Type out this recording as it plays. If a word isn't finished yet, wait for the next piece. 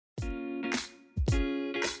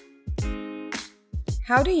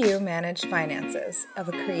How do you manage finances of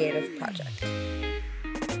a creative project?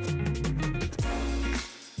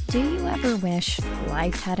 Do you ever wish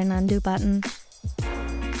life had an undo button?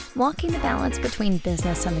 Walking the balance between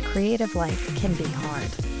business and the creative life can be hard.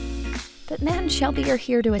 But Matt and Shelby are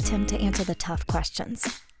here to attempt to answer the tough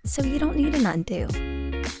questions, so you don't need an undo.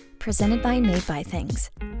 Presented by Made by Things.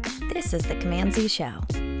 This is the CMD-Z Show.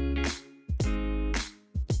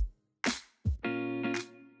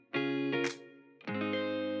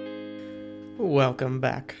 Welcome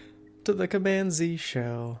back to the CMD-Z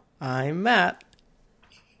Show. I'm Matt.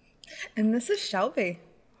 And this is Shelby.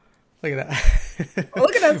 Look at that.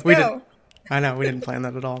 Look at us go. I know, we didn't plan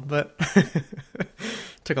that at all, but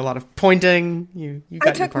took a lot of pointing. You got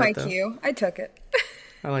I took your part, my though. cue. I took it.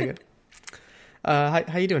 I like it.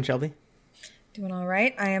 How you doing, Shelby? Doing all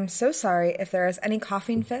right. I am so sorry if there is any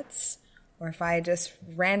coughing fits or if I just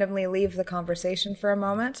randomly leave the conversation for a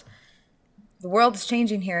moment. The world is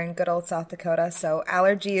changing here in good old South Dakota, so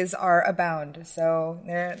allergies are abound. So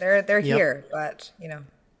they're Yep. here, but you know,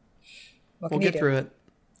 what We'll can you get do? through it.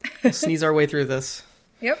 We'll sneeze our way through this.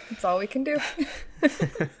 Yep, that's all we can do.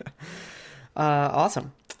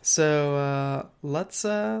 Awesome. So let's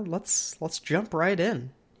jump right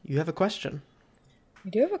in. You have a question.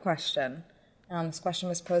 We do have a question. This question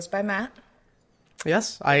was posed by Matt.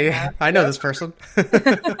 Yes, I know this person.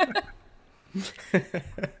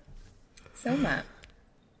 So Matt,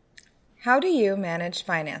 how do you manage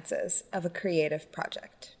finances of a creative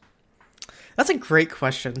project? That's a great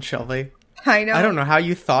question, Shelby. I know. I don't know how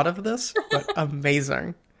you thought of this, but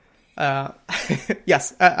amazing.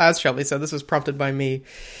 Yes, as Shelby said, this was prompted by me.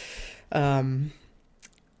 It's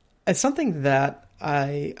something that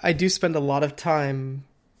I do spend a lot of time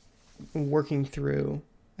working through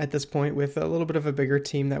at this point with a little bit of a bigger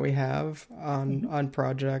team that we have on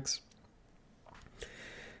projects.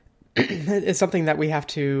 It's something that we have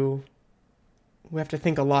to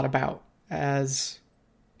think a lot about as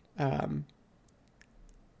kind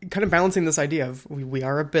of balancing this idea of we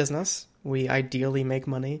are a business, we ideally make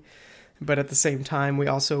money, but at the same time we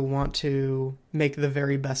also want to make the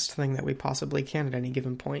very best thing that we possibly can at any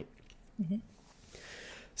given point. Mm-hmm.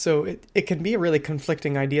 So it can be a really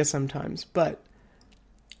conflicting idea sometimes, but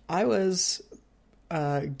I was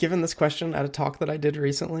given this question at a talk that I did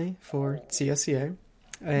recently for CSCA.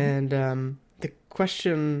 And the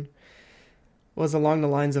question was along the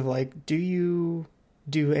lines of like, do you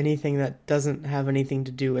do anything that doesn't have anything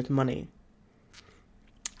to do with money?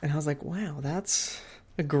 And I was like, wow, that's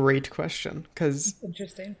a great question. Because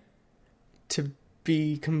Interesting. to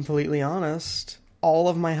be completely honest, all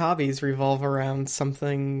of my hobbies revolve around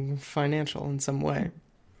something financial in some way.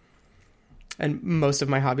 And most of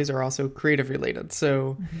my hobbies are also creative related.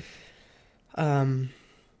 So,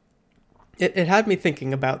 It had me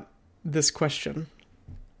thinking about this question,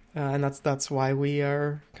 and that's why we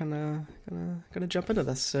are gonna jump into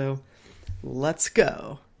this. So let's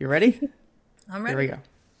go. You ready? I'm ready. Here we go.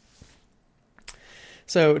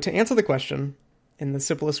 So to answer the question in the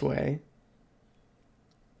simplest way,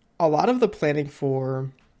 a lot of the planning for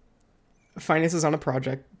finances on a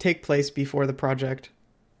project take place before the project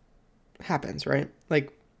happens, right?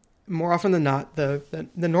 Like more often than not, the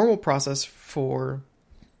normal process for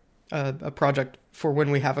a project for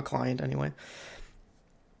when we have a client anyway,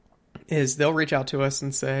 is they'll reach out to us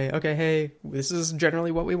and say, okay, hey, this is generally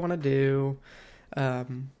what we want to do.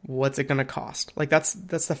 What's it going to cost? Like that's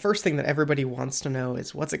the first thing that everybody wants to know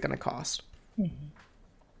is what's it going to cost?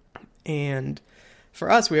 Mm-hmm. And for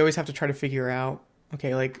us, we always have to try to figure out,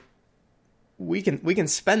 okay, like we can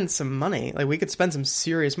spend some money. Like we could spend some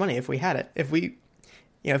serious money if we had it. If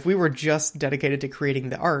we were just dedicated to creating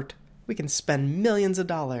the art, we can spend millions of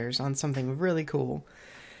dollars on something really cool.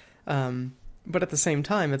 But at the same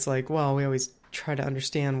time, it's like, well, we always try to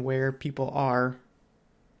understand where people are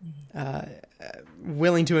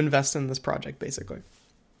willing to invest in this project, basically.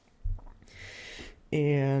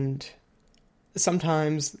 And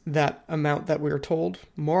sometimes that amount that we're told,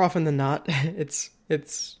 more often than not,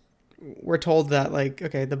 we're told that like,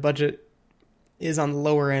 okay, the budget is on the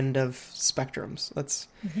lower end of spectrums. That's,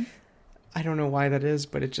 I don't know why that is,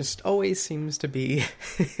 but it just always seems to be,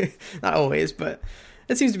 not always, but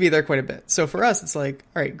it seems to be there quite a bit. So for us, it's like,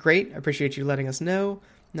 all right, great. I appreciate you letting us know.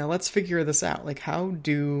 Now let's figure this out. Like can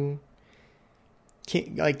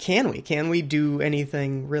we do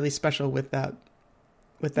anything really special with that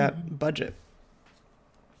budget?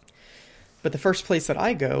 But the first place that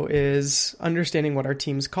I go is understanding what our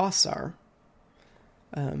team's costs are.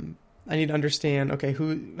 I need to understand, okay,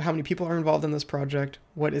 how many people are involved in this project?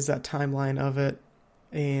 What is that timeline of it?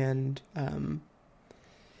 And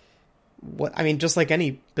just like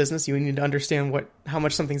any business, you need to understand how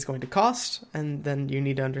much something's going to cost, and then you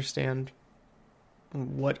need to understand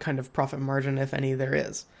what kind of profit margin, if any, there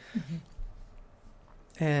is.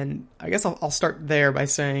 And I guess I'll start there by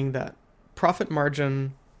saying that profit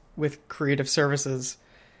margin with creative services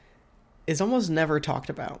is almost never talked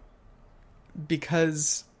about,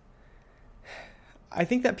 because I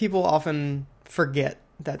think that people often forget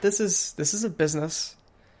that this is a business,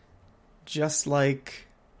 just like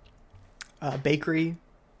a bakery,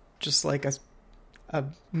 just like a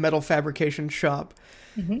metal fabrication shop,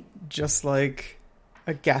 just like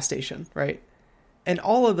a gas station, right? And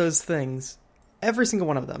all of those things, every single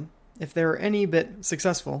one of them, if they're any bit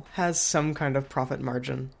successful, has some kind of profit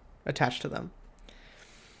margin attached to them.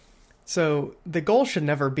 So the goal should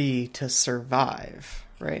never be to survive,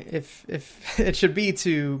 right? If it should be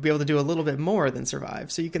to be able to do a little bit more than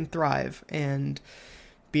survive, so you can thrive and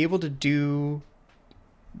be able to do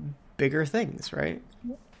bigger things, right?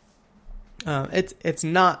 It's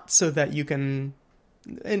not so that you can,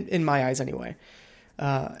 in my eyes anyway,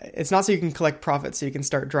 it's not so you can collect profits so you can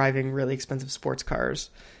start driving really expensive sports cars,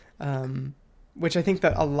 which I think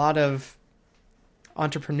that a lot of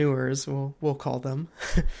entrepreneurs, we'll call them,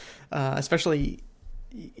 especially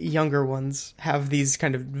younger ones, have these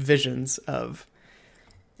kind of visions of.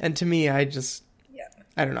 And to me, I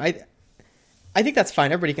don't know. I think that's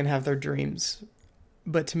fine. Everybody can have their dreams.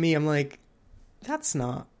 But to me, I'm like, that's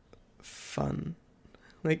not fun.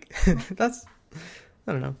 Like, I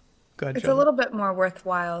don't know. Go ahead, It's Shelby. a little bit more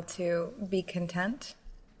worthwhile to be content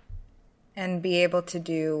and be able to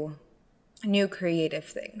do new creative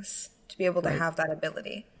things, to be able to have that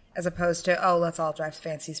ability, as opposed to, oh, let's all drive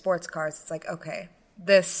fancy sports cars. It's like, okay,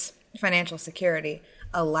 this financial security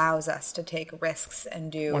allows us to take risks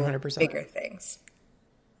and do 100%. bigger things.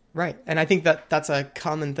 Right. And I think that that's a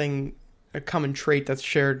common thing, a common trait that's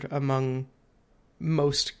shared among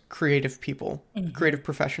most creative people, creative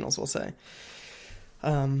professionals, we'll say.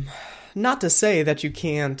 Not to say that you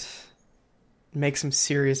can't make some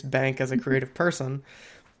serious bank as a creative person,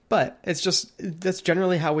 but that's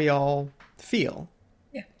generally how we all feel.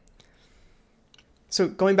 Yeah. So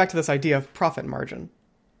going back to this idea of profit margin,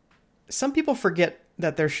 some people forget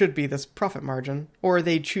that there should be this profit margin, or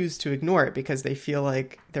they choose to ignore it because they feel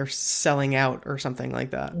like they're selling out or something like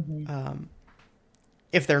that.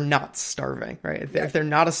 If they're not starving, right? If they're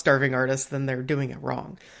not a starving artist, then they're doing it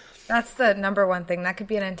wrong. That's the number one thing. That could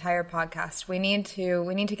be an entire podcast. We need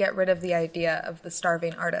to get rid of the idea of the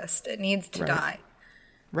starving artist. It needs to die.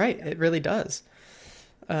 Right. It really does.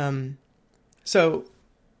 So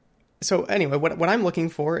anyway, what I'm looking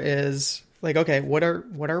for is like, okay, what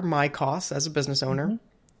are my costs as a business owner?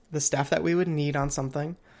 The staff that we would need on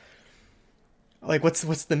something. Like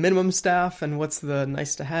what's the minimum staff and what's the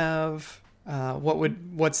nice to have? We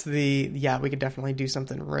could definitely do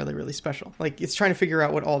something really, really special. Like it's trying to figure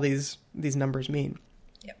out what all these numbers mean.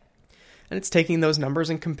 Yep. And it's taking those numbers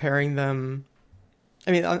and comparing them.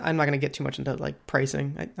 I mean, I'm not going to get too much into like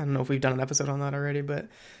pricing. I don't know if we've done an episode on that already, but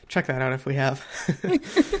check that out if we have.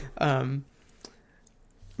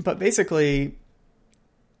 But basically,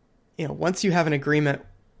 once you have an agreement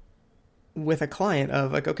with a client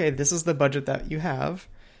of like, okay, this is the budget that you have,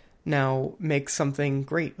 now make something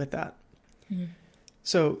great with that.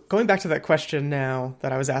 So going back to that question now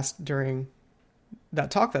that I was asked during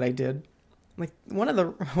that talk that I did, like one of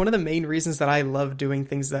the main reasons that I love doing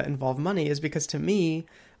things that involve money is because to me,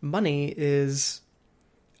 money is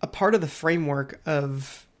a part of the framework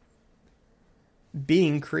of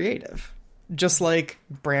being creative, just like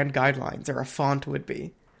brand guidelines or a font would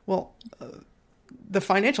be. Well, the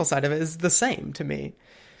financial side of it is the same to me.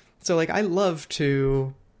 So like I love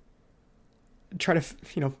to try to,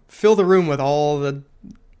 fill the room with all the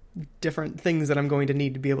different things that I'm going to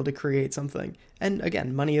need to be able to create something. And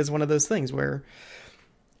again, money is one of those things where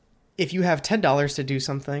if you have $10 to do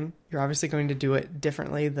something, you're obviously going to do it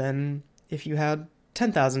differently than if you had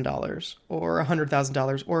 $10,000 or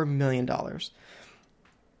 $100,000 or $1 million.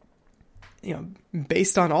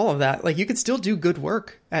 Based on all of that, like you could still do good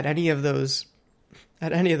work at any of those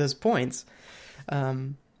points.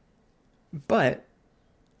 But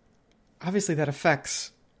obviously that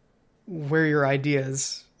affects where your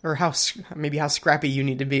ideas or how scrappy you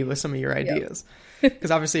need to be with some of your ideas.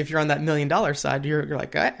 Because obviously if you're on that $1 million side, you're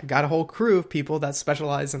like, I got a whole crew of people that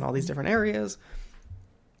specialize in all these different areas.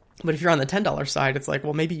 But if you're on the $10 side, it's like,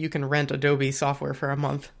 well, maybe you can rent Adobe software for a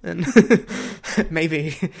month and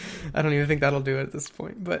maybe, I don't even think that'll do it at this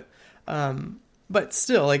point. But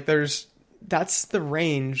still, like that's the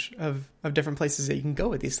range of different places that you can go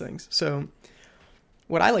with these things. So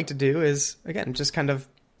what I like to do is, again, just kind of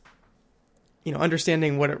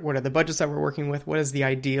understanding what are the budgets that we're working with, what is the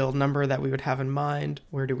ideal number that we would have in mind,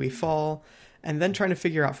 where do we fall, and then trying to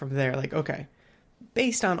figure out from there, like, okay,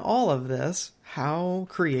 based on all of this, how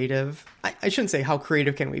creative, I shouldn't say how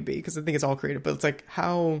creative can we be, because I think it's all creative, but it's like,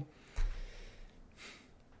 how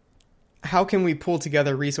can we pull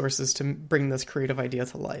together resources to bring this creative idea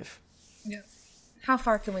to life? Yeah. How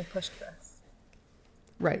far can we push this?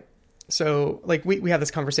 Right. So, like, we have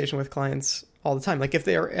this conversation with clients all the time. Like, if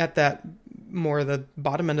they're at that more the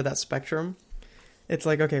bottom end of that spectrum, it's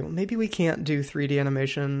like, okay, well, maybe we can't do 3D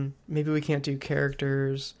animation. Maybe we can't do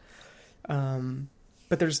characters.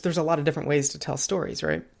 But there's a lot of different ways to tell stories,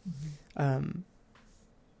 right? Mm-hmm.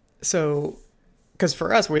 So, because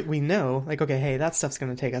for us, we know, like, okay, hey, that stuff's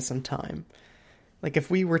going to take us some time. Like,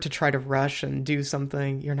 if we were to try to rush and do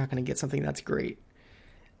something, you're not going to get something that's great.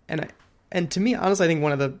 And to me, honestly, I think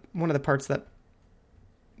one of the parts that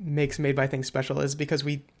makes Made by Things special is because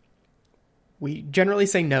we generally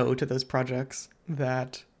say no to those projects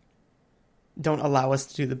that don't allow us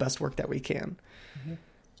to do the best work that we can. Mm-hmm.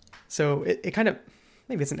 So it kind of,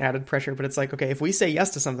 maybe it's an added pressure, but it's like, okay, if we say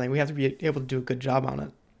yes to something, we have to be able to do a good job on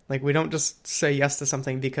it. Like, we don't just say yes to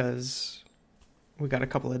something because we got a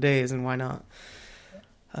couple of days and why not?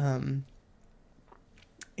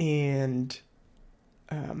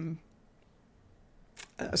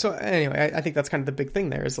 So anyway, I think that's kind of the big thing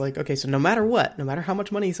there is like, okay, so no matter what, no matter how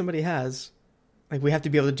much money somebody has, like, we have to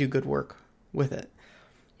be able to do good work with it.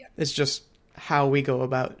 Yeah. It's just how we go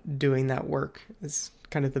about doing that work is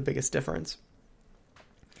kind of the biggest difference.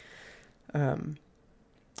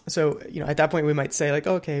 So, at that point we might say like,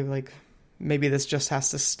 okay, like maybe this just has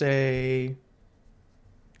to stay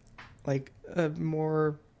like a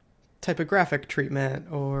more typographic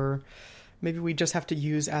treatment, or maybe we just have to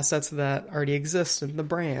use assets that already exist in the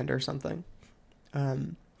brand or something.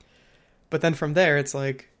 But then from there, it's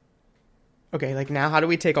like, okay, like now how do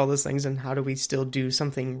we take all those things and how do we still do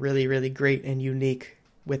something really, really great and unique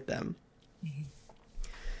with them? Mm-hmm.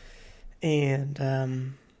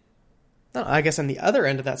 And I guess on the other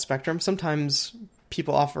end of that spectrum, sometimes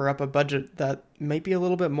people offer up a budget that might be a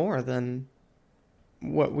little bit more than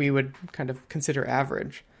what we would kind of consider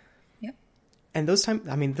average. And those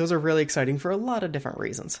are really exciting for a lot of different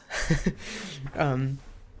reasons. The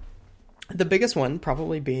biggest one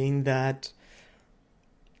probably being that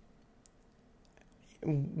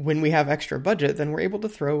when we have extra budget, then we're able to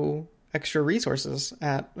throw extra resources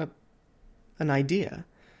at an idea.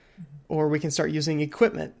 Mm-hmm. Or we can start using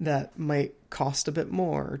equipment that might cost a bit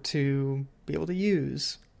more to be able to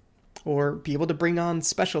use, or be able to bring on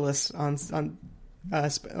specialists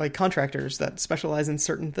like contractors that specialize in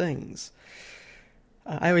certain things.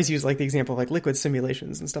 I always use like the example of like liquid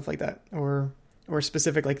simulations and stuff like that, or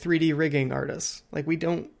specific like 3D rigging artists. Like we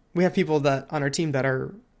have people that on our team that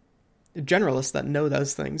are generalists that know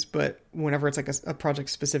those things, but whenever it's like a project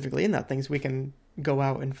specifically in that things, we can go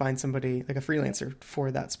out and find somebody like a freelancer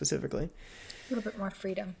for that specifically. A little bit more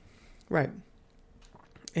freedom. Right.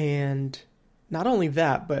 And not only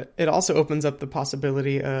that, but it also opens up the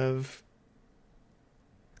possibility of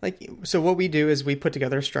like, so what we do is we put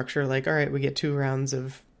together a structure like, all right, we get 2 rounds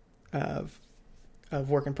of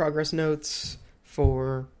work in progress notes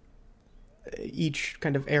for each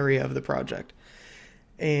kind of area of the project.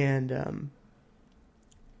 And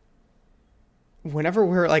whenever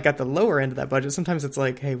we're like at the lower end of that budget, sometimes it's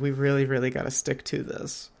like, hey, we really, really got to stick to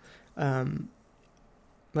this.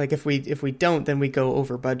 Like if we don't, then we go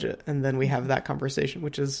over budget, and then we have that conversation,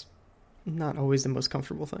 which is not always the most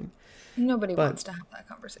comfortable thing. Nobody wants to have that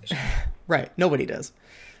conversation. Right. Nobody does.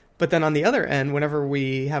 But then on the other end, whenever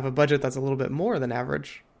we have a budget that's a little bit more than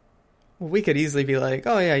average, well, we could easily be like,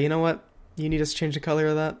 oh yeah, you know what? You need us to change the color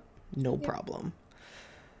of that? No problem.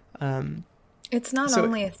 It's not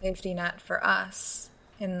only a safety net for us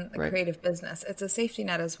in the creative business. It's a safety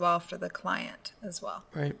net as well for the client as well.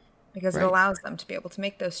 Right. Because it allows them to be able to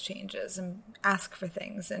make those changes and ask for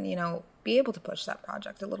things and, be able to push that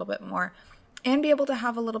project a little bit more. And be able to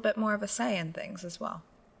have a little bit more of a say in things as well.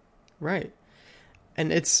 Right.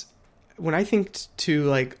 And it's, when I think to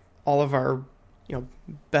like all of our,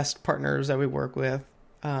 best partners that we work with,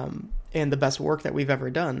 and the best work that we've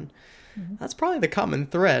ever done, mm-hmm. that's probably the common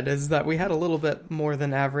thread, is that we had a little bit more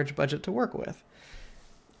than average budget to work with.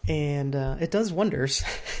 And it does wonders,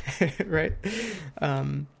 right?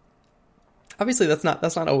 Obviously that's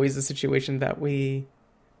not always the situation that we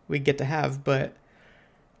get to have, but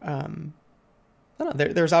I don't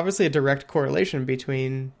know, there's obviously a direct correlation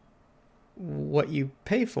between what you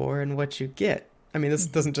pay for and what you get. I mean, this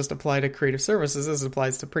doesn't just apply to creative services. This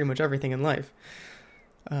applies to pretty much everything in life.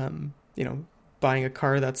 buying a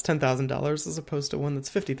car that's $10,000 as opposed to one that's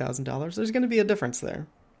 $50,000, there's going to be a difference there.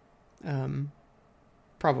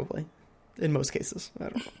 Probably, in most cases. I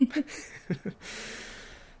don't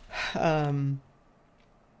know.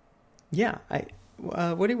 Yeah.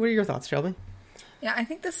 What are your thoughts, Shelby? Yeah, I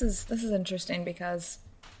think this is interesting because,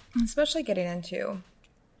 especially getting into,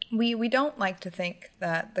 we don't like to think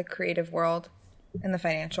that the creative world and the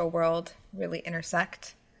financial world really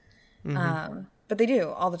intersect, but they do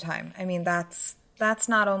all the time. I mean, that's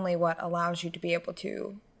not only what allows you to be able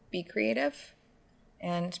to be creative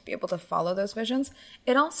and be able to follow those visions,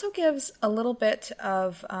 it also gives a little bit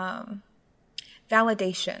of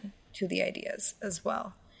validation to the ideas as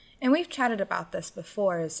well. And we've chatted about this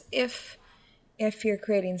before, is if you're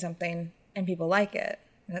creating something and people like it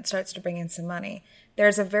and it starts to bring in some money,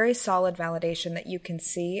 there's a very solid validation that you can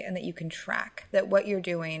see and that you can track that what you're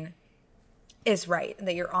doing is right and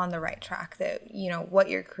that you're on the right track, that, you know, what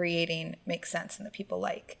you're creating makes sense and that people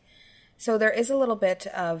like. So there is a little bit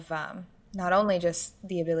of not only just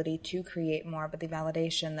the ability to create more, but the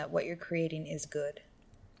validation that what you're creating is good.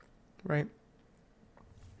 Right.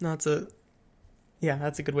 No, that's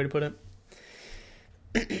a good way to put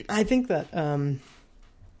it. I think that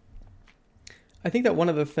one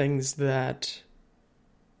of the things that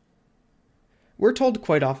we're told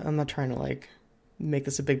quite often, I'm not trying to like make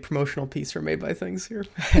this a big promotional piece for Made by Things here.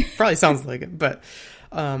 Probably sounds like it, but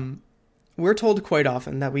we're told quite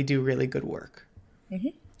often that we do really good work. Mm-hmm.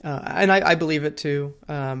 And I believe it too.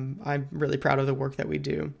 I'm really proud of the work that we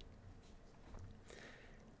do.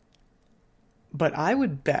 But I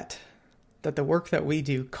would bet that the work that we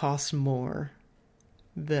do costs more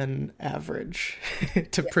than average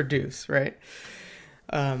to produce, right?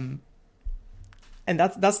 And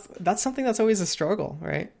that's something that's always a struggle,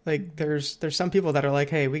 right? Like there's some people that are like,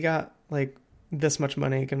 hey, we got like this much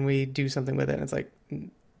money, can we do something with it? And it's like,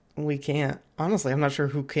 we can't. Honestly, I'm not sure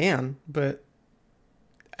who can, but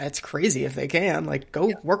it's crazy if they can. Like,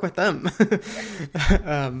 go work with them.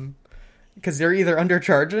 Because they're either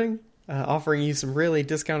undercharging, offering you some really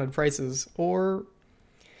discounted prices, or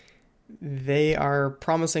they are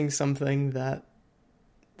promising something that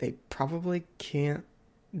they probably can't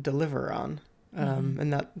deliver on.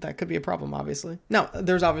 And that could be a problem, obviously. Now,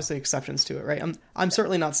 there's obviously exceptions to it, right? I'm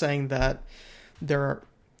certainly not saying that there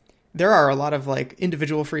are a lot of like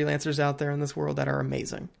individual freelancers out there in this world that are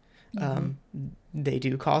amazing. They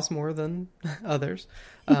do cost more than others.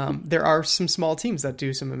 There are some small teams that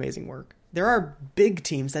do some amazing work. There are big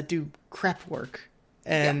teams that do crap work.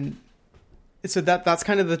 And so that's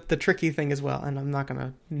kind of the tricky thing as well. And I'm not going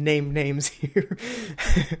to name names here.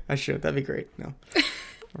 I should. That'd be great. No.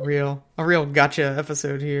 A real gotcha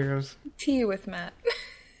episode here. Tea with Matt.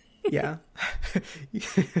 Yeah.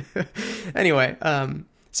 Anyway,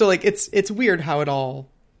 so like it's weird how it all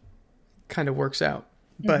kind of works out.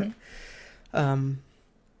 But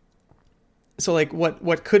so like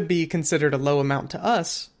what could be considered a low amount to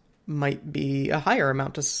us might be a higher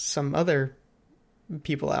amount to some other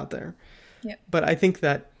people out there. Yeah. But I think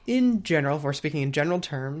that in general, if we're speaking in general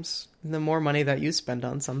terms, the more money that you spend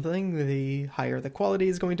on something, the higher the quality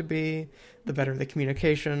is going to be, the better the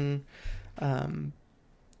communication, the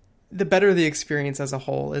better the experience as a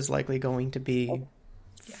whole is likely going to be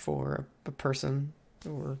for a person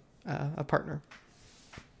or a partner.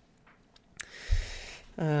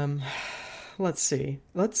 Let's see.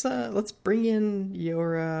 Let's bring in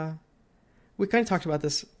your. We kind of talked about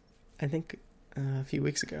this, I think, a few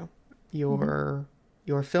weeks ago. Your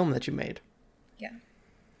film that you made. Yeah.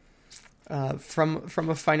 From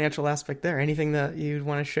a financial aspect, there, anything that you'd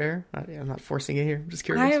want to share? I'm not forcing it here. I'm just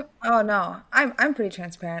curious. I'm pretty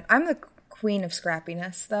transparent. I'm the queen of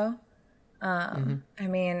scrappiness, though. I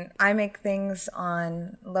mean, I make things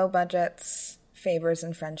on low budgets, favors,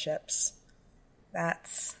 and friendships.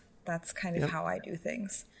 That's kind of how I do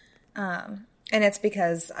things. And it's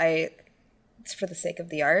because it's for the sake of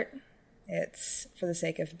the art. It's for the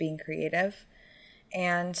sake of being creative.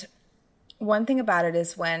 And one thing about it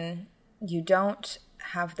is when you don't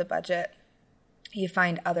have the budget, you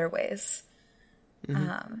find other ways.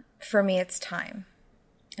 For me, it's time.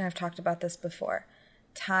 And I've talked about this before.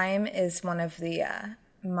 Time is one of the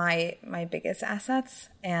my biggest assets,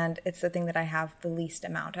 and it's the thing that I have the least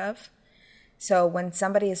amount of. So when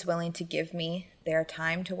somebody is willing to give me their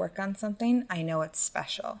time to work on something, I know it's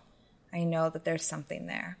special. I know that there's something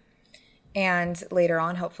there. And later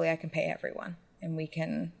on, hopefully I can pay everyone and we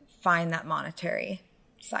can find that monetary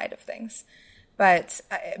side of things. But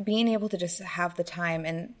being able to just have the time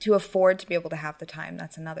and to afford to be able to have the time,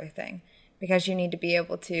 that's another thing. Because you need to be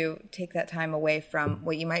able to take that time away from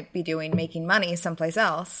what you might be doing, making money someplace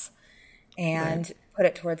else, and put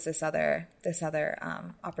it towards this other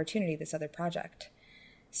opportunity, this other project.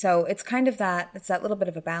 So it's kind of it's that little bit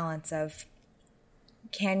of a balance of,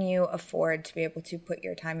 can you afford to be able to put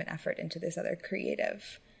your time and effort into this other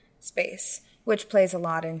creative space, which plays a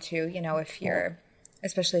lot into,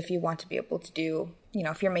 especially if you want to be able to do,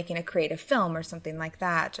 if you're making a creative film or something like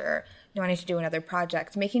that, or you wanting to do another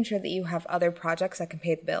project, making sure that you have other projects that can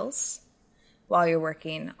pay the bills while you're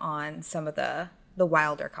working on some of the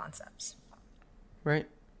wilder concepts. Right.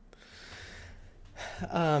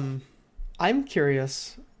 I'm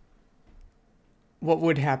curious what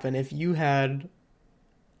would happen if you had,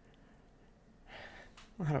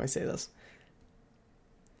 how do I say this?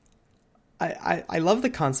 I love the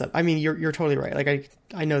concept. I mean, you're totally right. Like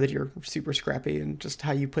I know that you're super scrappy and just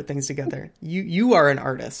how you put things together. You are an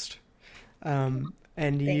artist. And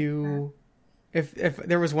if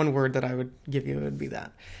there was one word that I would give you, it would be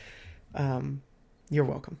that. You're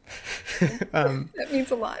welcome. That means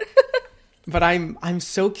a lot. But I'm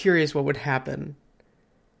so curious what would happen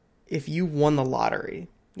if you won the lottery,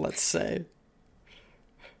 let's say.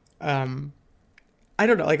 I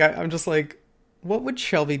don't know. Like I'm just like, what would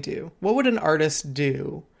Shelby do? What would an artist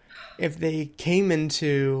do if they came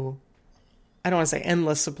into, I don't want to say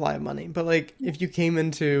endless supply of money, but like if you came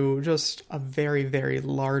into just a very, very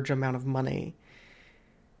large amount of money?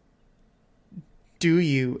 Do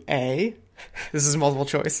you A, this is multiple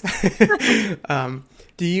choice,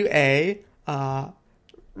 do you A,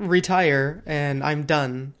 retire and I'm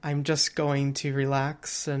done, I'm just going to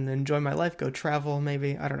relax and enjoy my life, go travel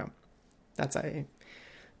maybe, I don't know. That's A.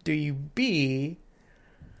 Do you B,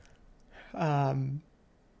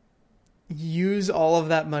 use all of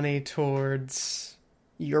that money towards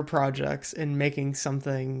your projects and making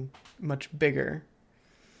something much bigger,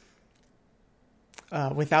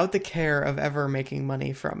 without the care of ever making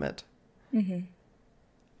money from it? Mm-hmm.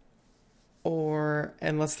 Or,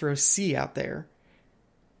 and let's throw C out there,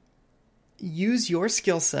 use your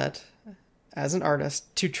skill set as an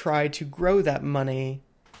artist to try to grow that money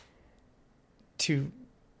to,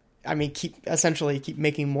 keep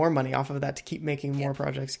making more money off of that, to keep making more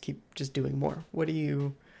projects, keep just doing more. What do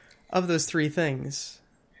you, of those three things?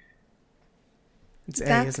 It's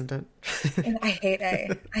A, isn't it? I hate A.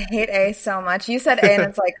 I hate A so much. You said A and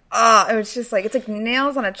it's like, it was just like, it's like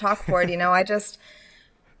nails on a chalkboard, I just,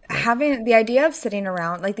 having the idea of sitting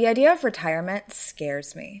around, like the idea of retirement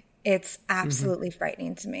scares me. It's absolutely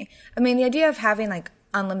frightening to me. I mean, the idea of having like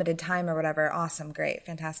unlimited time or whatever, awesome, great,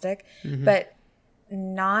 fantastic. But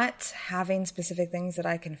not having specific things that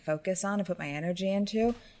I can focus on and put my energy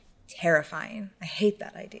into, terrifying. I hate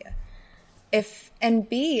that idea.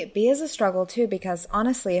 B is a struggle too, because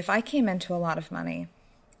honestly, if I came into a lot of money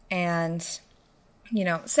and,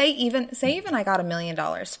 say even I got $1 million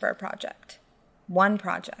for a project, one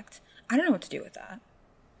project, I don't know what to do with that.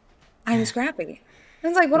 I'm scrappy.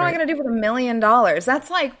 It's like, what am I going to do with $1 million? That's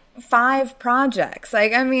like 5 projects.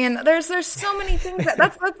 Like, I mean, there's so many things I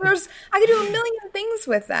could do a million things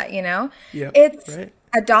with that, Yep, it's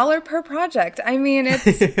 $1 per project. I mean,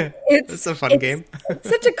 it's a fun game. It's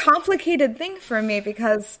such a complicated thing for me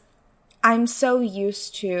because I'm so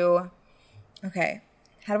used to, okay,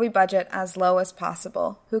 how do we budget as low as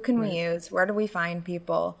possible? Who can we use? Where do we find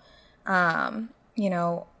people? And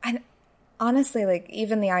honestly, like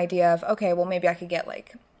even the idea of, okay, well, maybe I could get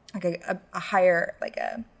like a higher, like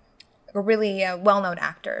a really well-known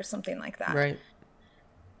actor or something like that. Right.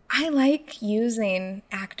 I like using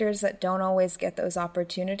actors that don't always get those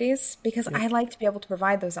opportunities because I like to be able to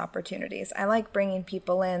provide those opportunities. I like bringing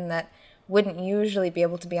people in that wouldn't usually be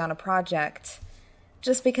able to be on a project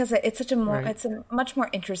just because it's such it's a much more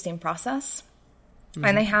interesting process.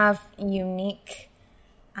 And they have unique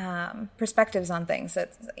perspectives on things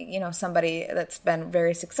that, somebody that's been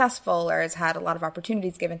very successful or has had a lot of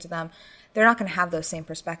opportunities given to them, they're not going to have those same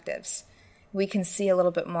perspectives. We can see a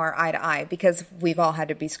little bit more eye to eye because we've all had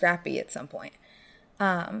to be scrappy at some point.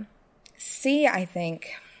 C, I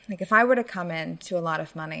think, like if I were to come into a lot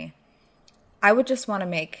of money, I would just want to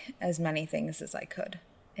make as many things as I could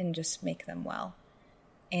and just make them well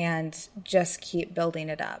and just keep building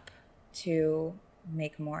it up to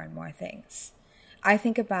make more and more things. I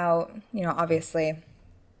think about, obviously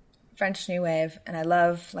French New Wave, and I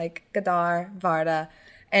love like Godard, Varda,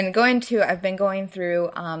 and I've been going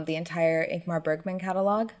through the entire Ingmar Bergman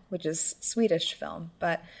catalog, which is Swedish film,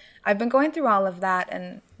 but I've been going through all of that,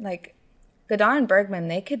 and like Godard and Bergman,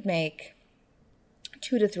 they could make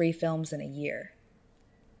 2 to 3 films in a year.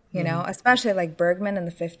 Especially like Bergman in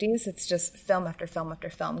the 50s, it's just film after film after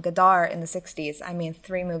film. Godard in the 60s,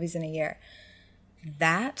 3 movies in a year.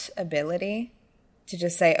 That ability to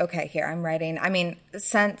just say, okay, here, I'm writing.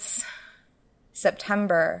 Since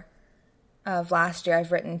September of last year,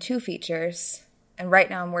 I've written 2 features, and right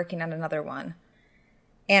now I'm working on another one.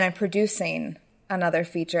 And I'm producing another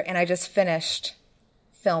feature, and I just finished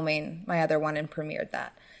filming my other one and premiered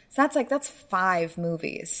that. So that's 5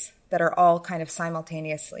 movies that are all kind of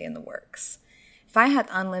simultaneously in the works. If I had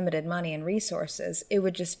unlimited money and resources, it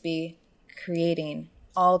would just be creating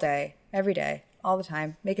all day, every day, all the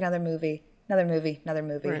time, make another movie, another movie, another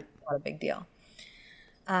movie. Right. Not a big deal.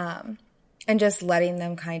 And just letting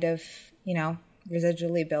them kind of,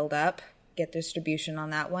 residually build up, get distribution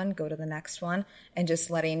on that one, go to the next one, and just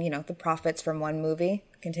letting, the profits from one movie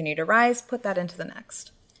continue to rise, put that into the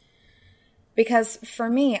next. Because for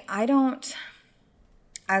me,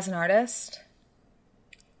 as an artist,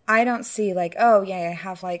 I don't see like, oh yeah, I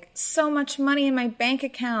have like so much money in my bank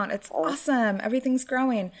account. It's awesome. Everything's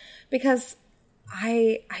growing. Because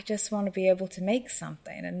I just want to be able to make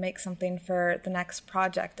something for the next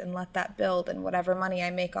project and let that build, and whatever money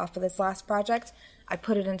I make off of this last project, I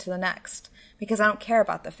put it into the next, because I don't care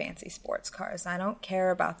about the fancy sports cars. I don't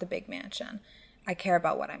care about the big mansion. I care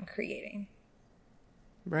about what I'm creating.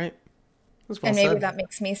 Right. That's well and maybe said. that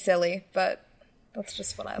makes me silly, but that's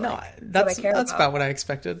just what I like. No, that's what I care that's about what I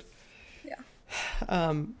expected. Yeah.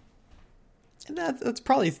 And that's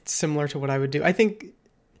probably similar to what I would do. I think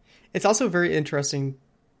it's also very interesting.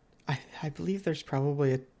 I believe there's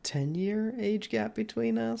probably a 10-year age gap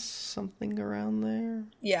between us, something around there.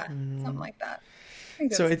 Yeah, something like that.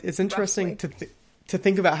 So it's interesting to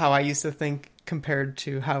think about how I used to think compared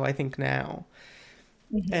to how I think now.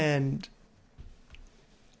 Mm-hmm. And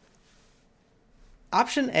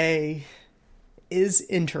option A is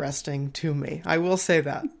interesting to me. I will say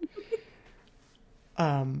that.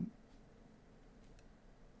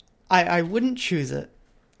 I wouldn't choose it,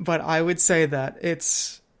 but I would say that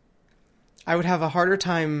I would have a harder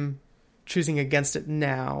time choosing against it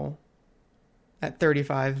now at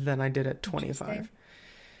 35 than I did at 25.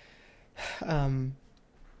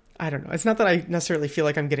 I don't know. It's not that I necessarily feel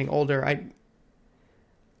like I'm getting older.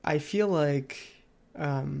 I feel like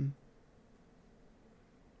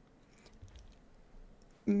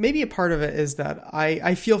maybe a part of it is that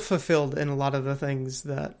I feel fulfilled in a lot of the things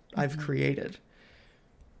that I've created.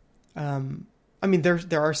 I mean,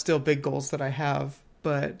 there are still big goals that I have,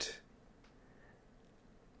 but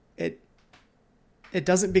it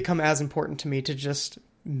doesn't become as important to me to just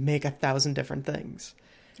make 1,000 different things.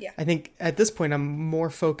 Yeah. I think at this point I'm more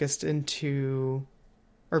focused or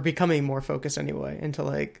becoming more focused anyway, into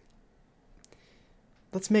like,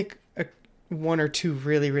 let's make 1 or 2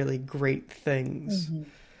 really, really great things.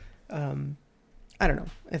 Mm-hmm. I don't know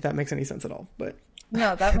if that makes any sense at all, but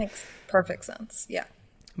no, that makes perfect sense. Yeah.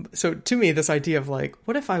 So to me, this idea of like,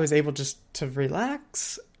 what if I was able just to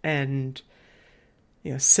relax and,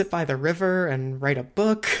 sit by the river and write a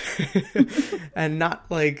book and not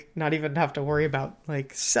even have to worry about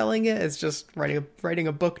like selling it. It's just writing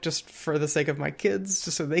a book just for the sake of my kids,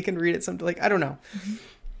 just so they can read it someday. Like, I don't know. Mm-hmm.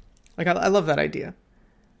 Like, I love that idea,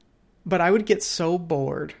 but I would get so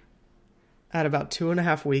bored at about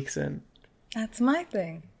 2.5 weeks in. That's my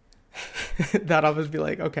thing. That I'll just be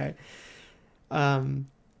like, okay.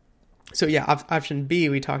 So yeah, option B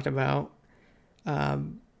we talked about.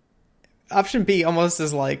 Option B almost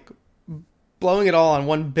is like blowing it all on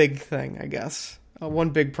one big thing, I guess.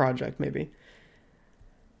 One big project, maybe.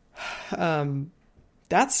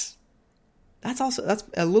 That's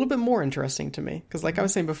a little bit more interesting to me, because like I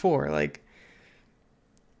was saying before, like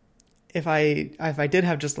if I did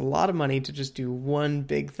have just a lot of money to just do one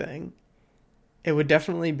big thing, it would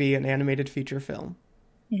definitely be an animated feature film.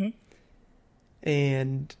 Mm-hmm.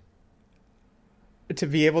 And to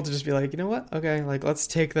be able to just be like, you know what? Okay, like let's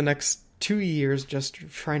take the next 2 years just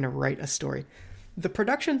trying to write a story. The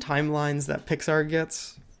production timelines that Pixar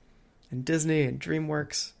gets, and Disney and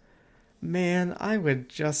DreamWorks, man, I would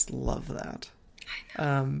just love that. I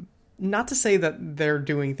know. Not to say that they're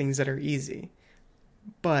doing things that are easy,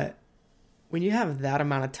 but when you have that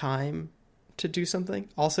amount of time to do something,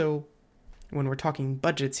 also when we're talking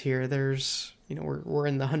budgets here, there's, we're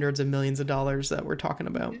in the hundreds of millions of dollars that we're talking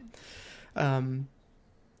about.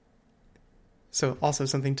 So also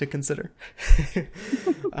something to consider.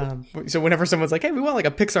 So whenever someone's like, hey, we want like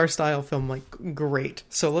a Pixar style film, like, great.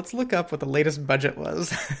 So let's look up what the latest budget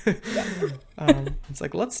was. It's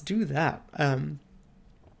like, let's do that.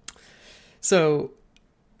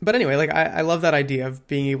 But anyway, like I love that idea of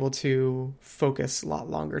being able to focus a lot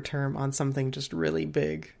longer term on something just really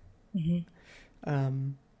big. Mm-hmm.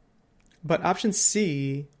 But option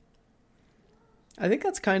C, I think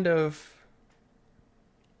that's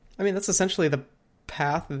that's essentially the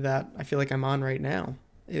path that I feel like I'm on right now,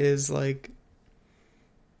 is like,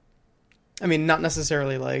 I mean, not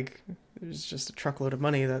necessarily like there's just a truckload of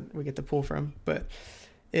money that we get to pull from, but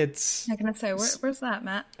it's... I'm going to say, where's that,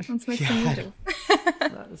 Matt? Let's make some music.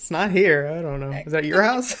 It's not here. I don't know. Is that your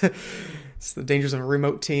house? It's the dangers of a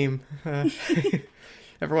remote team.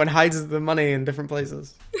 Everyone hides the money in different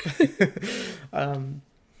places.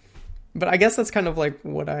 But I guess that's kind of like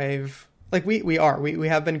what I've... Like, we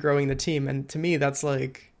have been growing the team, and to me, that's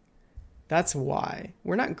like... That's why.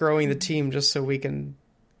 We're not growing the team just so we can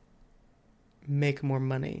make more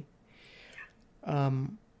money.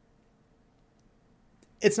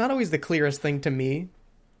 It's not always the clearest thing to me,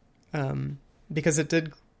 because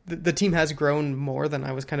the team has grown more than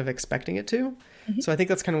I was kind of expecting it to. Mm-hmm. So I think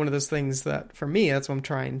that's kind of one of those things that, for me, that's what I'm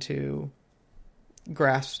trying to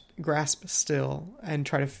grasp still and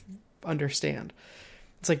try to understand.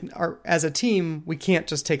 It's like, as a team, we can't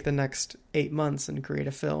just take the next 8 months and create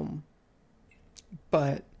a film.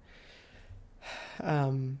 But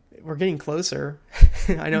we're getting closer.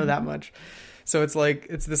 I know that much. So it's like,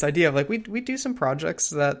 it's this idea of like, we do some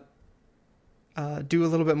projects that do a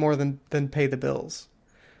little bit more than pay the bills.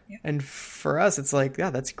 Yeah. And for us, it's like,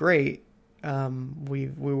 yeah, that's great. We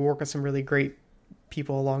work with some really great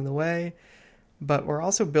people along the way, but we're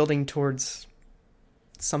also building towards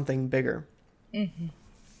something bigger. Mm-hmm.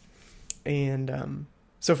 And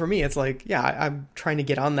so for me, it's like, yeah, I'm trying to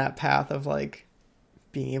get on that path of like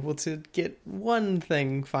being able to get one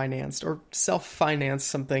thing financed or self-finance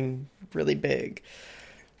something really big.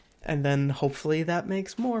 And then hopefully that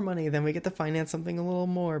makes more money. Then we get to finance something a little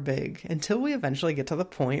more big until we eventually get to the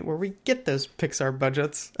point where we get those Pixar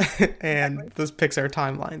budgets and those Pixar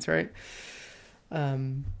timelines, right?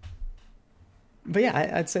 But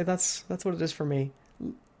yeah, I'd say that's what it is for me.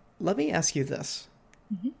 Let me ask you this.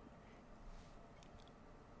 Mm-hmm.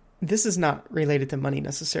 This is not related to money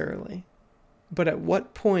necessarily, but at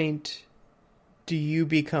what point do you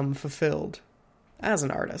become fulfilled as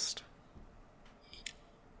an artist?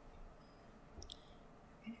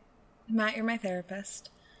 Matt, you're my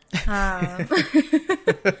therapist. I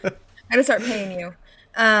gotta start paying you.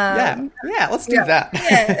 Yeah, let's do that.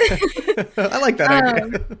 Yeah. I like that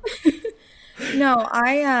idea. No,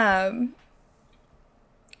 I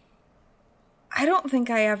don't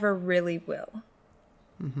think I ever really will.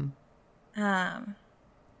 Mm-hmm.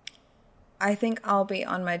 I think I'll be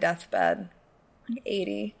on my deathbed, like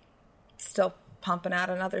 80, still pumping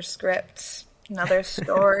out another script, another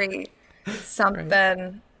story,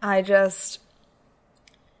 something. Right.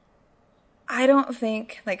 I don't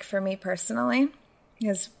think, like, for me personally,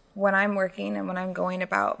 because when I'm working and when I'm going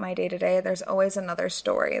about my day-to-day, there's always another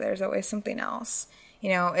story. There's always something else. You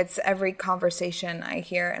know, it's every conversation I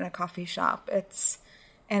hear in a coffee shop. It's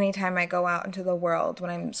anytime I go out into the world, when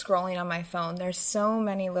I'm scrolling on my phone, there's so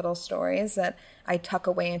many little stories that I tuck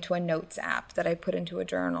away into a notes app that I put into a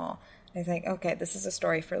journal. I think, okay, this is a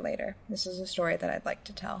story for later. This is a story that I'd like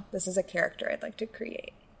to tell. This is a character I'd like to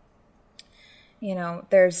create. You know,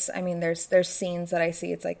 there's scenes that I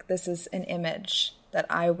see. It's like, this is an image that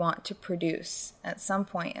I want to produce at some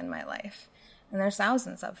point in my life. And there's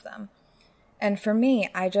thousands of them. And for me,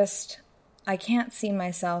 I can't see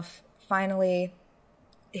myself finally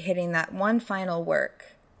hitting that one final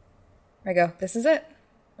work where I go, this is it.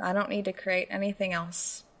 I don't need to create anything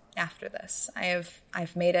else after this.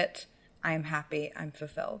 I've made it. I am happy. I'm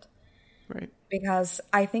fulfilled. Right. Because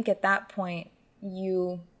I think at that point,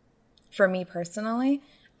 for me personally,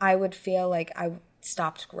 I would feel like I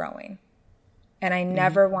stopped growing. And I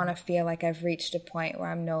never want to feel like I've reached a point where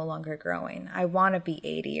I'm no longer growing. I want to be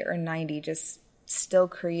 80 or 90, just still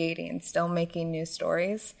creating, still making new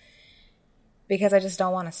stories, because I just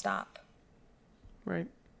don't want to stop. Right.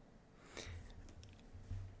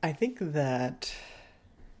 I think that's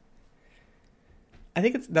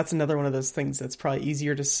another one of those things that's probably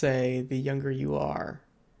easier to say the younger you are.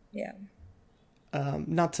 Yeah.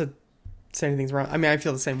 Not to say anything's wrong. I mean, I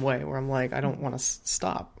feel the same way where I'm like, I don't want to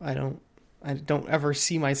stop. I don't ever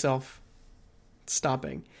see myself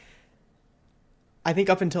stopping. I think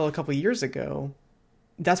up until a couple of years ago,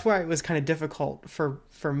 that's where it was kind of difficult for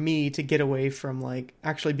me to get away from like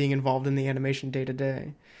actually being involved in the animation day to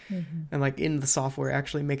day and like in the software,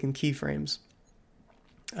 actually making keyframes.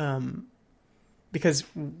 Because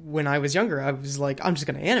when I was younger, I was like, I'm just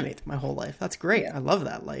going to animate my whole life. That's great. Yeah. I love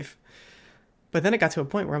that life. But then it got to a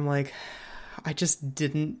point where I'm like, I just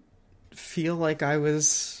didn't feel like I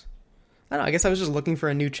was, I don't know, I guess I was just looking for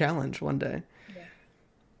a new challenge one day. Yeah.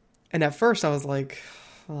 And at first I was like,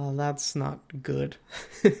 well, that's not good.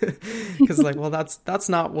 Because like, well, that's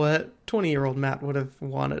not what 20-year-old Matt would have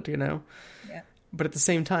wanted, you know? Yeah. But at the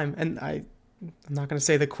same time, and I'm not going to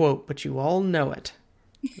say the quote, but you all know it.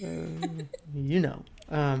 You know.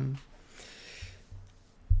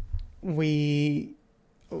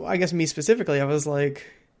 I guess me specifically, I was like,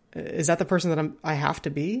 is that the person that I have to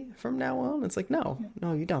be from now on? It's like, no,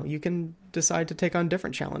 you don't. You can decide to take on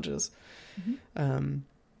different challenges. And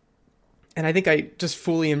I think I just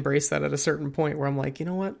fully embraced that at a certain point where I'm like, you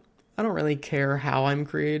know what? I don't really care how I'm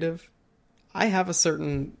creative. I have a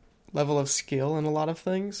certain level of skill in a lot of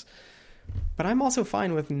things, but I'm also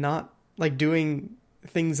fine with not like doing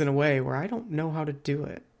things in a way where I don't know how to do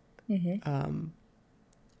it.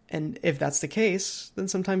 And if that's the case, then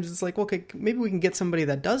sometimes it's like, okay, maybe we can get somebody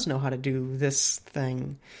that does know how to do this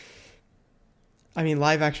thing. I mean,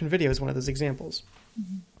 live action video is one of those examples.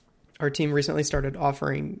 Our team recently started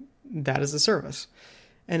offering that as a service.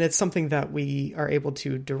 And it's something that we are able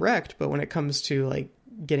to direct, but when it comes to like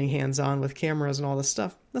getting hands-on with cameras and all this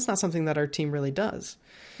stuff, that's not something that our team really does.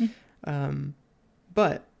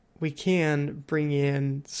 But we can bring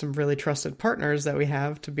in some really trusted partners that we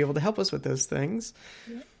have to be able to help us with those things.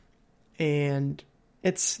 And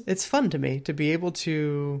it's fun to me to be able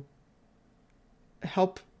to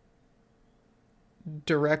help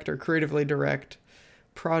direct or creatively direct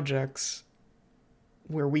projects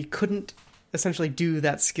where we couldn't essentially do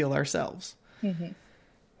that skill ourselves. And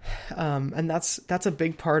that's a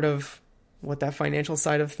big part of what that financial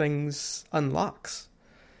side of things unlocks.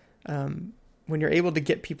 When you're able to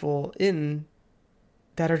get people in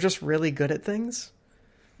that are just really good at things.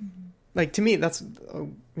 Like, to me, that's,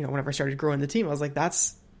 whenever I started growing the team, I was like,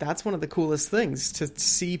 that's one of the coolest things, to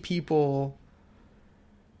see people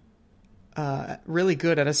really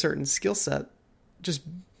good at a certain skill set, just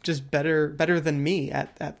better than me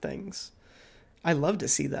at things. I love to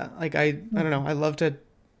see that. Like, I don't know. I love to,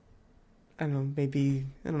 I don't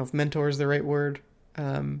know if mentor is the right word.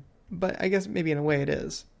 But I guess maybe in a way it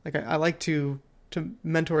is. Like, I like to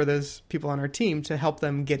mentor those people on our team to help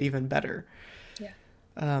them get even better.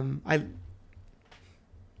 I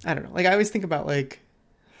don't know. Like, I always think about, like,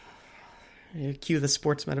 cue the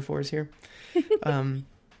sports metaphors here.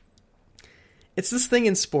 It's this thing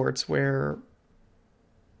in sports where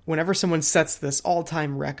whenever someone sets this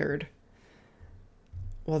all-time record,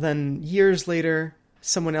 well, then years later,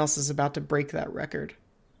 someone else is about to break that record.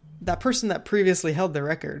 That person that previously held the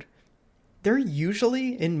record, they're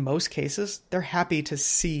usually, in most cases, they're happy to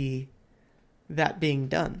see that being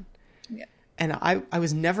done. And I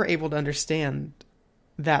was never able to understand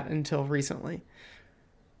that until recently,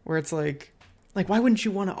 where it's like, why wouldn't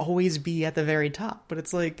you want to always be at the very top? But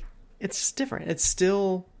it's like, it's just different. It's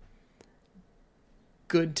still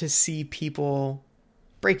good to see people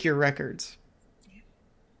break your records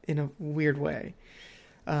in a weird way.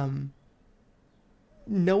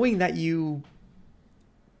 Knowing that you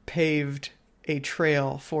paved a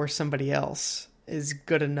trail for somebody else is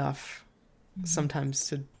good enough sometimes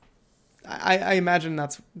to, I imagine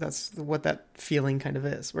that's what that feeling kind of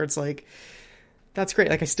is, where it's like, that's great.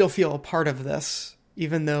 Like, I still feel a part of this,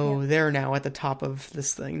 even though they're now at the top of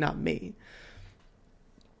this thing, not me.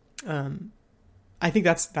 I think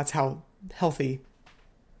that's how healthy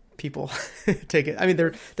people take it. I mean,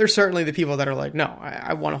 they're certainly the people that are like, no,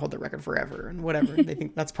 I want to hold the record forever and whatever. They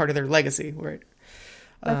think that's part of their legacy, right?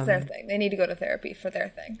 That's their thing. They need to go to therapy for their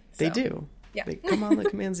thing. So. They do. Yeah. They come on the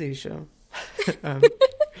CMD-Z Show.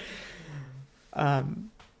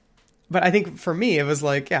 But I think for me, it was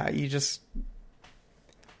like, it's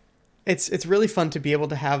really fun to be able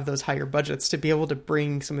to have those higher budgets, to be able to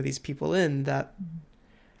bring some of these people in that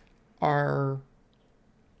are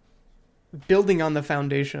building on the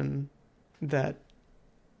foundation that,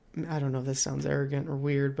 I don't know if this sounds arrogant or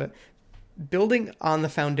weird, but building on the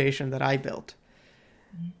foundation that I built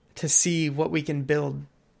to see what we can build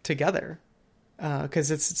together.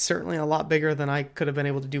 'Cause it's certainly a lot bigger than I could have been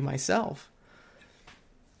able to do myself.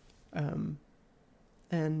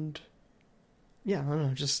 And yeah, I don't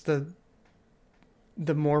know, just the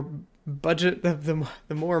more budget, the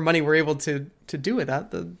more money we're able to do with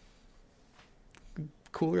that, the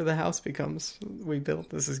cooler the house becomes. We built,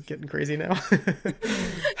 this is getting crazy now.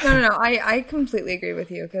 No. I completely agree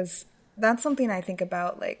with you, because that's something I think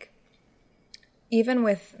about, like, even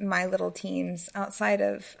with my little teams outside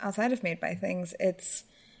of Made by Things, it's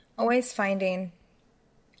always finding,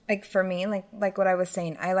 like, for me, like what I was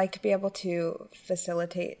saying, I like to be able to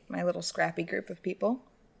facilitate my little scrappy group of people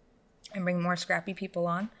and bring more scrappy people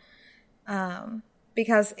on,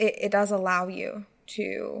 because it does allow you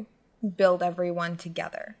to build everyone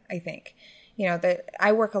together, I think. That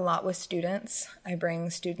I work a lot with students. I bring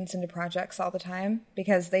students into projects all the time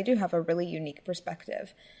because they do have a really unique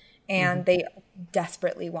perspective. And they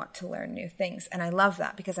desperately want to learn new things. And I love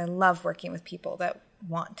that, because I love working with people that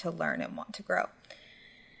want to learn and want to grow.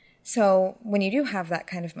 So when you do have that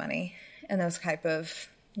kind of money and those type of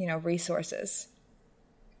resources.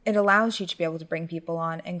 It allows you to be able to bring people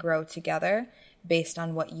on and grow together based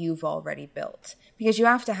on what you've already built, because you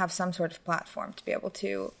have to have some sort of platform to be able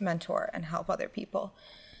to mentor and help other people.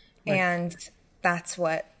 Right. And that's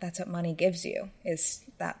what money gives you, is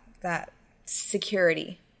that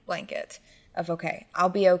security blanket of, okay, I'll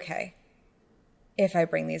be okay if I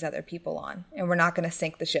bring these other people on, and we're not going to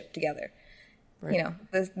sink the ship together. Right.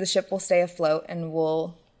 The ship will stay afloat, and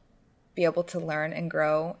we'll be able to learn and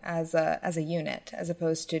grow as a unit, as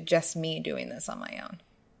opposed to just me doing this on my own.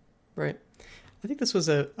 Right. I think this was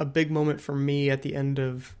a big moment for me at the end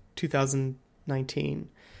of 2019,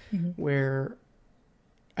 where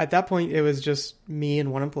at that point it was just me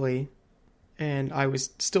and one employee, and I was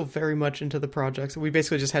still very much into the projects. We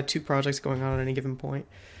basically just had 2 projects going on at any given point.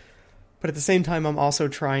 But at the same time, I'm also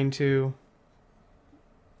trying to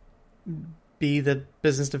be the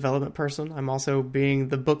business development person. I'm also being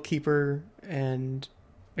the bookkeeper and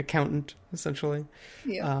accountant, essentially.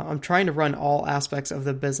 Yeah. I'm trying to run all aspects of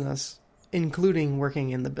the business, including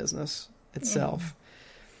working in the business itself.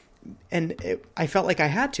 And I felt like I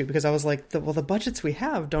had to, because I was like, the budgets we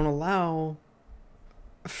have don't allow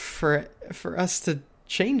for us to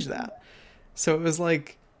change that. So it was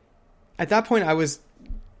like, at that point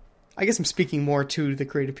I guess I'm speaking more to the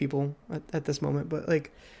creative people at this moment, but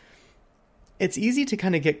like, it's easy to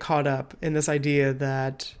kind of get caught up in this idea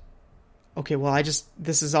that, okay, well,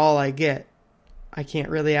 this is all I get. I can't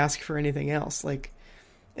really ask for anything else. Like,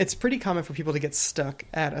 it's pretty common for people to get stuck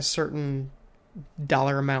at a certain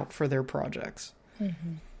dollar amount for their projects.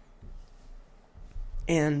 Mm-hmm.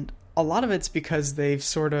 And a lot of it's because they've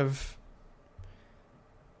sort of,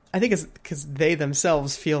 I think it's because they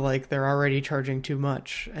themselves feel like they're already charging too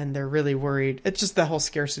much, and they're really worried. It's just the whole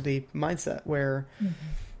scarcity mindset where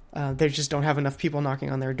they just don't have enough people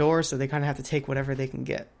knocking on their door, so they kind of have to take whatever they can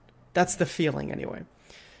get. That's the feeling anyway.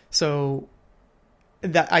 So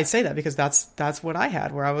that I say that because that's what I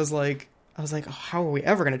had, where I was like, oh, how are we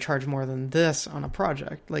ever going to charge more than this on a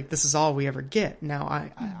project? Like, this is all we ever get. Now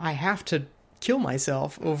I have to kill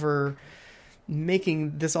myself over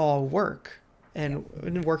making this all work.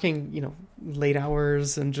 And working, late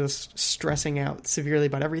hours and just stressing out severely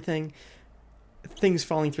about everything, things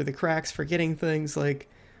falling through the cracks, forgetting things, like,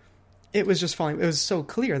 it was just falling. It was so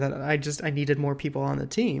clear that I needed more people on the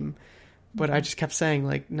team, but I just kept saying,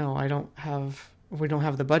 like, no, we don't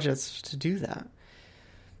have the budgets to do that.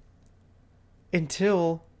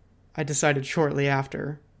 Until I decided shortly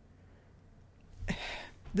after.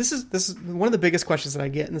 This is one of the biggest questions that I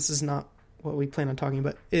get, and this is not what we plan on talking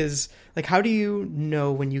about, is like, how do you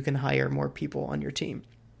know when you can hire more people on your team?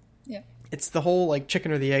 Yeah. It's the whole like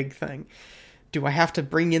chicken or the egg thing. Do I have to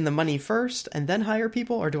bring in the money first and then hire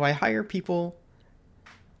people, or do I hire people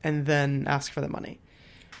and then ask for the money?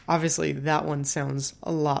 Obviously that one sounds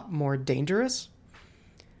a lot more dangerous,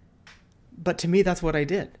 but to me, that's what I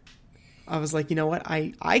did. I was like, you know what?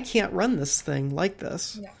 I can't run this thing like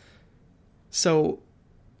this. Yeah. So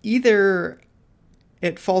either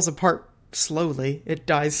it falls apart slowly, it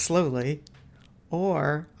dies slowly,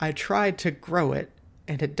 or I tried to grow it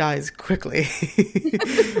and it dies quickly.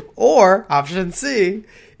 Or option C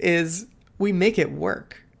is we make it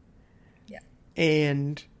work. Yeah.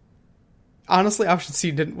 And honestly, option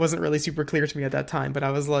C wasn't really super clear to me at that time, but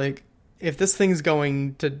I was like, if this thing's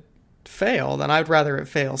going to fail, then I'd rather it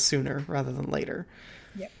fail sooner rather than later.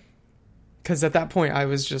 Yeah. Because at that point I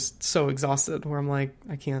was just so exhausted where I'm like,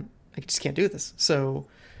 I just can't do this. So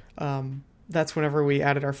that's whenever we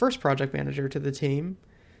added our first project manager to the team.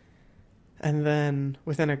 And then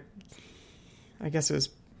within I guess it was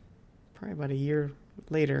probably about a year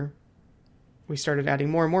later, we started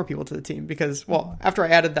adding more and more people to the team because, well, after I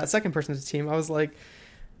added that second person to the team, I was like,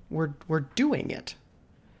 we're doing it.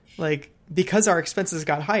 Like, because our expenses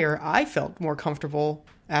got higher, I felt more comfortable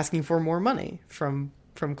asking for more money from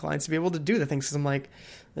clients to be able to do the things. Because I'm like,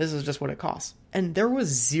 this is just what it costs. And there was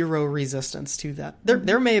zero resistance to that.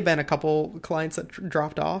 There may have been a couple clients that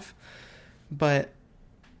dropped off, but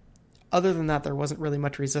other than that, there wasn't really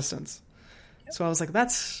much resistance. So I was like,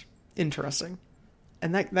 that's interesting.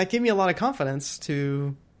 And that gave me a lot of confidence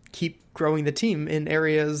to keep growing the team in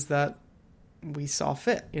areas that we saw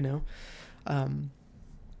fit,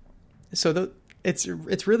 So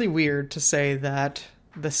it's really weird to say that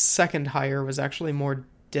the second hire was actually more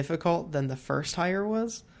difficult than the first hire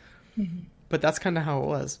was. Mm-hmm. But that's kind of how it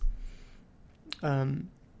was.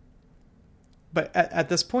 But at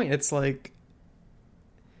this point, it's like,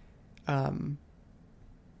 I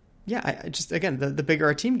just, again, the bigger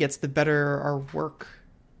our team gets, the better our work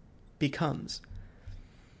becomes.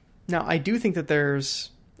 Now, I do think that there's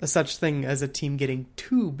a such thing as a team getting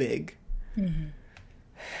too big. Mm-hmm.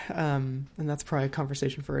 And that's probably a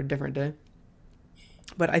conversation for a different day.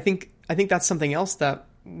 But I think that's something else that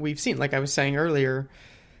we've seen. Like I was saying earlier,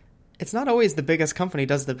 it's not always the biggest company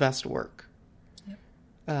does the best work. Yep.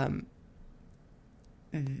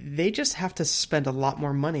 They just have to spend a lot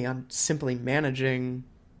more money on simply managing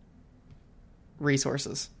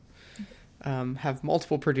resources. Have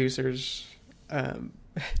multiple producers,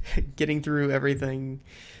 getting through everything.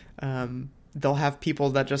 They'll have people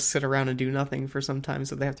that just sit around and do nothing for some time,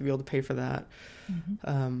 so they have to be able to pay for that.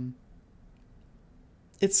 Mm-hmm.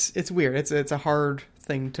 It's weird. It's a hard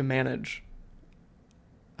thing to manage.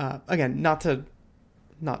 Again, not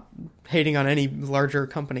hating on any larger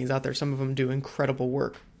companies out there. Some of them do incredible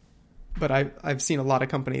work, but I've seen a lot of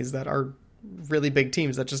companies that are really big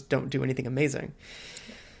teams that just don't do anything amazing.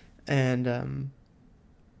 And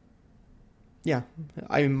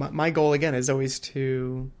my goal again is always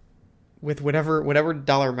to, with whatever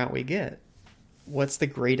dollar amount we get, what's the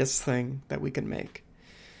greatest thing that we can make?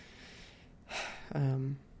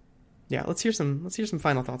 Let's hear some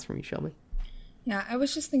final thoughts from you, Shelby. Yeah, I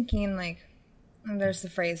was just thinking, like, there's the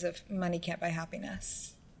phrase of money can't buy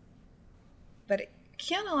happiness, but it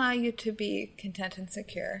can allow you to be content and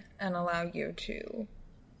secure and allow you to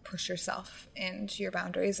push yourself into your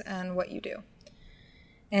boundaries and what you do.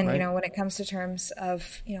 And, right. When it comes to terms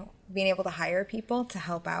of, being able to hire people to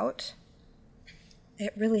help out,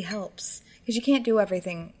 it really helps because you can't do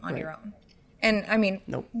everything on your own. And I mean,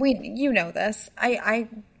 nope. This. I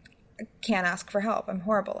can't ask for help. I'm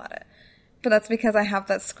horrible at it. But that's because I have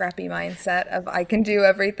that scrappy mindset of I can do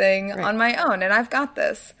everything on my own and I've got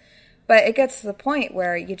this. But it gets to the point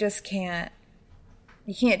where you just can't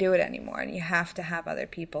do it anymore, and you have to have other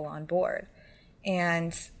people on board.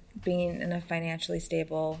 And being in a financially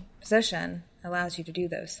stable position allows you to do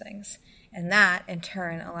those things. And that, in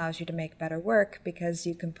turn, allows you to make better work because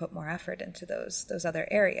you can put more effort into those other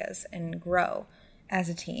areas and grow as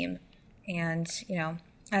a team and,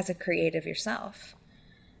 as a creative yourself.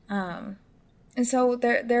 And so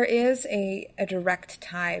there is a direct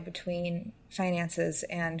tie between finances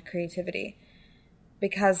and creativity,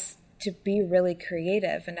 because to be really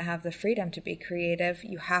creative and to have the freedom to be creative,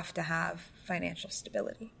 you have to have financial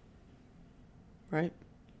stability. Right.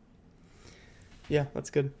 Yeah, that's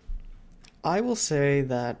good. I will say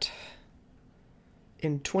that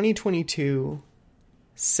in 2022,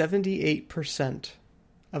 78%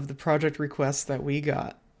 of the project requests that we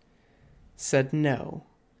got said no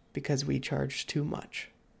because we charged too much.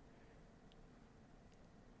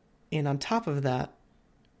 And on top of that,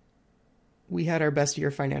 we had our best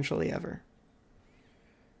year financially ever.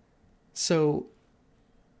 So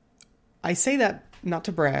I say that not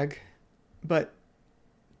to brag, but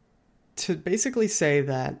to basically say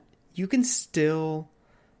that you can still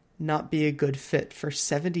not be a good fit for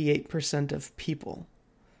 78% of people.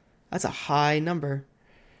 That's a high number.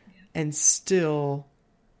 Yeah. And still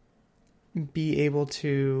be able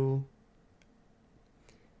to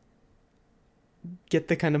get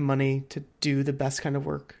the kind of money to do the best kind of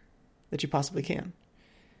work that you possibly can.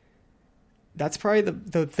 That's probably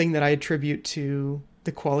the thing that I attribute to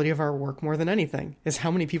the quality of our work more than anything, is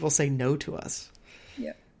how many people say no to us.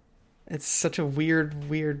 Yeah. It's such a weird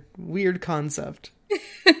concept.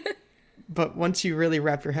 But once you really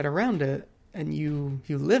wrap your head around it and you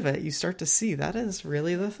live it, you start to see that is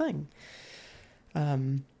really the thing.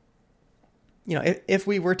 If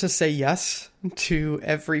we were to say yes to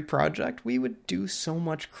every project, we would do so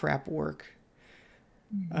much crap work.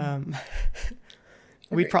 Mm-hmm.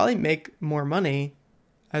 We'd probably make more money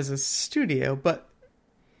as a studio, but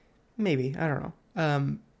maybe, I don't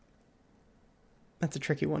know. That's a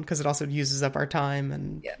tricky one because it also uses up our time,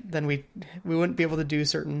 and then we wouldn't be able to do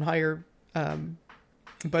certain higher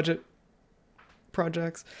budget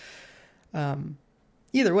projects.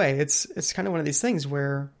 Either way, it's kind of one of these things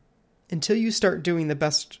where until you start doing the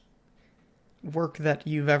best work that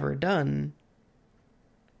you've ever done,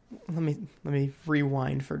 let me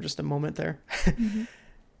rewind for just a moment there. Mm-hmm.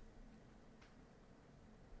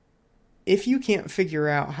 If you can't figure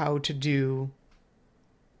out how to do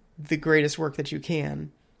the greatest work that you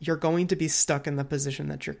can, you're going to be stuck in the position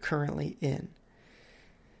that you're currently in.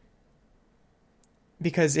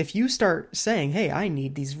 Because if you start saying, hey, I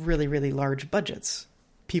need these really, really large budgets,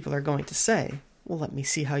 people are going to say, well, let me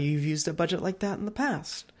see how you've used a budget like that in the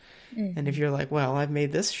past. Mm-hmm. And if you're like, well, I've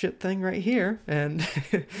made this shit thing right here, and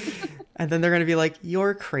and then they're going to be like,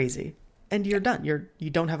 you're crazy, and you're done. You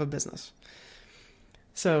don't have a business.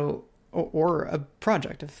 So, or a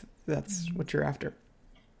project, if that's what you're after.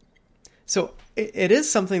 So it is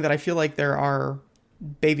something that I feel like there are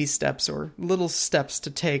baby steps or little steps to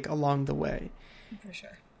take along the way. For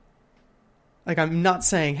sure. Like, I'm not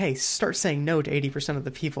saying, hey, start saying no to 80% of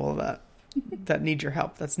the people that need your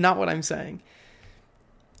help. That's not what I'm saying.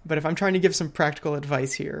 But if I'm trying to give some practical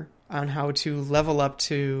advice here on how to level up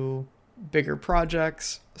to bigger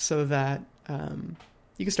projects so that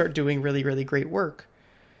you can start doing really, really great work,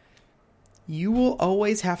 you will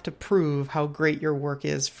always have to prove how great your work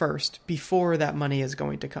is first before that money is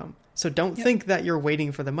going to come. So don't think that you're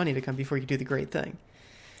waiting for the money to come before you do the great thing.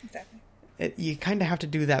 Exactly. You kind of have to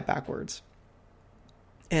do that backwards.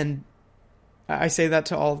 And I say that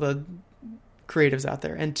to all the creatives out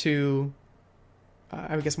there, and to,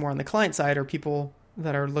 I guess, more on the client side, or people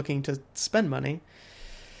that are looking to spend money.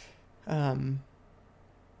 All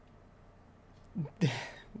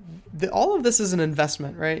of this is an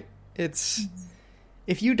investment, right? It's,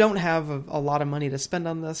 if you don't have a lot of money to spend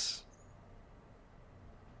on this,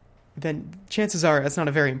 then chances are it's not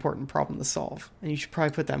a very important problem to solve, and you should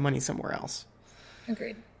probably put that money somewhere else.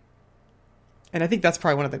 Agreed. And I think that's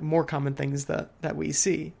probably one of the more common things that we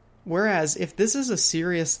see. Whereas if this is a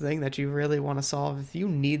serious thing that you really want to solve, if you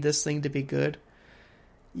need this thing to be good,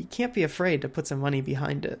 you can't be afraid to put some money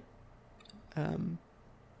behind it.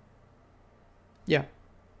 Yeah,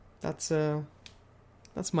 that's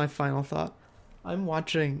my final thought. I'm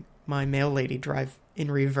watching my mail lady drive in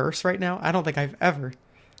reverse right now. I don't think I've ever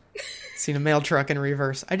seen a mail truck in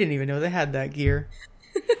reverse. I didn't even know they had that gear.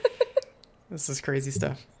 This is crazy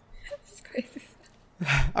stuff.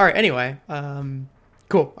 All right. Anyway,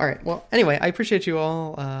 cool. All right. Well, anyway, I appreciate you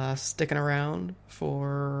all sticking around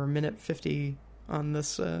for minute 50 on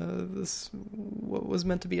this what was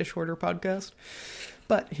meant to be a shorter podcast,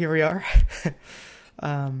 but here we are.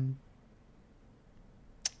 All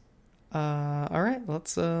right.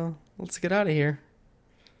 Let's get out of here.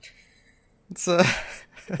 Let's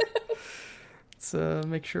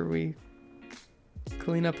make sure we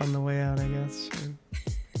clean up on the way out, I guess.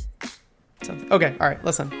 Something. Okay, all right,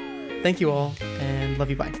 listen. Thank you all, and love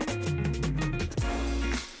you, bye. The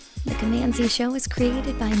CMD-Z Show is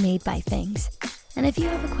created by Made by Things. And if you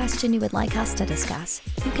have a question you would like us to discuss,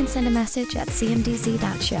 you can send a message at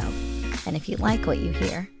CMD-Z.show. And if you like what you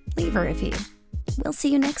hear, leave a review. We'll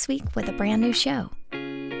see you next week with a brand new show.